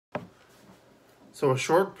So a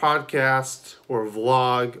short podcast or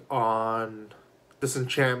vlog on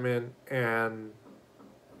Disenchantment and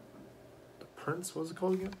the Prince. What was it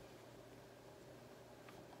called again?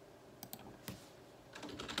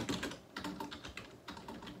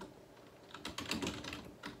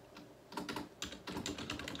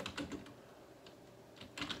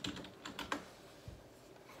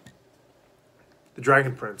 The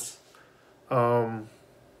Dragon Prince.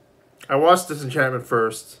 I watched Disenchantment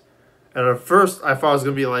first, and at first I thought it was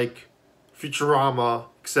gonna be like Futurama,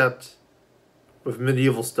 except with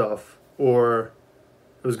medieval stuff, or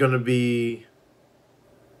it was gonna be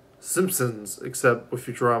Simpsons, except with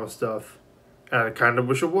Futurama stuff, and I kind of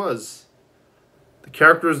wish it was. The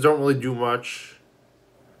characters don't really do much.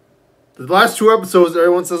 The last two episodes,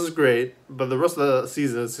 everyone says is great, but the rest of the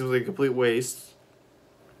season it seems like a complete waste.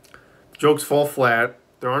 Jokes fall flat.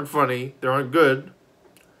 They aren't funny. They aren't good.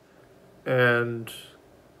 And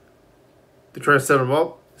they try to set them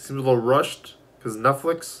up. It seems a little rushed because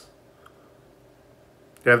Netflix.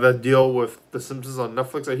 They have that deal with The Simpsons on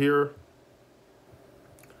Netflix, I hear.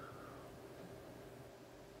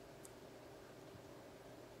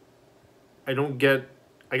 I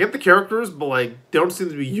get the characters, but like they don't seem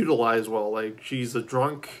to be utilized well. Like she's a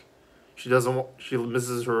drunk. She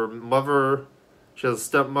misses her mother. She has a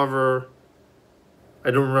stepmother.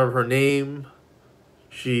 I don't remember her name.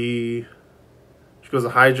 She goes to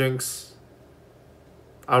hijinks.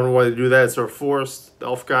 I don't know why they do that. It's sort of forced. The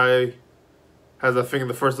elf guy has that thing in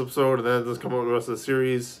the first episode, and then it doesn't come out with the rest of the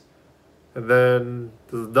series. And then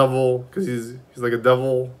there's the devil, because he's like a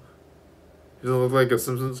devil. He doesn't look like a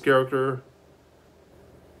Simpsons character.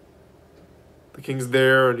 The king's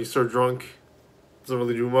there, and he's so drunk. Doesn't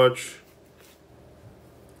really do much.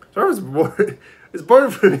 Sorry, it's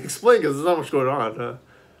boring for me to explain because there's not much going on. Huh?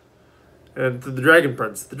 And the Dragon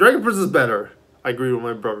Prince. The Dragon Prince is better. I agree with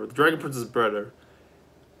my brother. The Dragon Prince is better.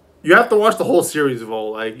 You have to watch the whole series of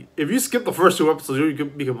all. Like, if you skip the first two episodes, you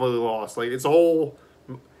could be completely lost. Like, it's a whole...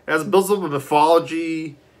 As it builds up a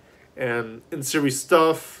mythology and in-series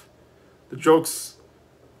stuff. The jokes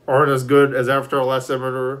aren't as good as Avatar: The Last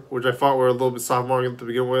Airbender, which I thought were a little bit sophomore to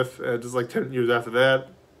begin with, and just like 10 years after that.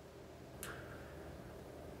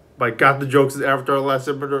 But I got the jokes in Avatar: The Last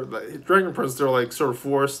Airbender. Like, Dragon Prince, they're like sort of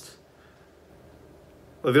forced.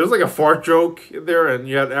 Like, there's like a fart joke in there, and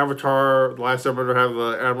you had Avatar: The Last Airbender have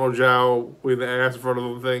the Admiral Zhao with the ass in front of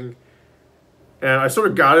him thing. And I sort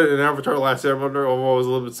of got it in Avatar: The Last Airbender, although it was a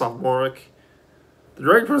little bit sophomoric. The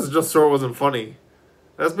Dragon Prince just sort of wasn't funny.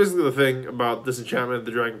 That's basically the thing about Disenchantment and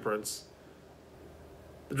the Dragon Prince.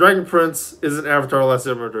 The Dragon Prince isn't Avatar: The Last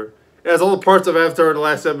Airbender. It has all the parts of Avatar: The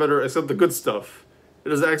Last Airbender except the good stuff. It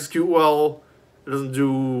doesn't execute well. It doesn't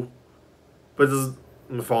do... But it does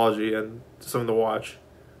mythology and something to watch.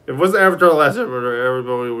 If it wasn't Avatar: The Last Airbender,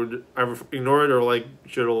 everybody would either ignore it or like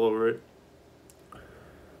shit all over it.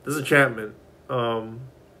 Disenchantment.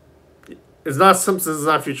 It's not Simpsons, it's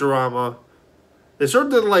not Futurama. They sort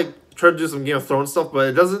of did like try to do some Game of Thrones stuff, but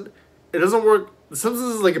it doesn't work. The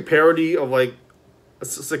Simpsons is like a parody of like a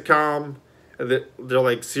sitcom, and they're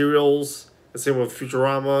like serials. The same with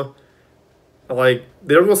Futurama. Like,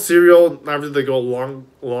 they don't go serial, neither do they go long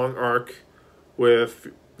arc with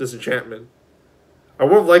Disenchantment. I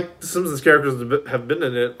would have liked the Simpsons characters to have been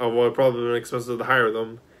in it, although it probably been expensive to hire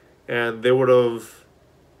them, and it would have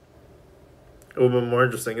been more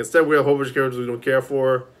interesting. Instead, we have a whole bunch of characters we don't care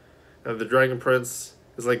for, and the Dragon Prince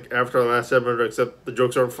is like Avatar: The Last Airbender, except the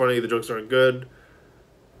jokes aren't funny, the jokes aren't good.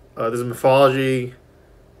 There's mythology,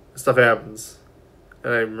 stuff happens,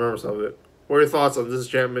 and I remember some of it. What are your thoughts on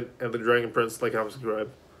Disenchantment and the Dragon Prince? Like, comment,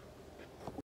 subscribe.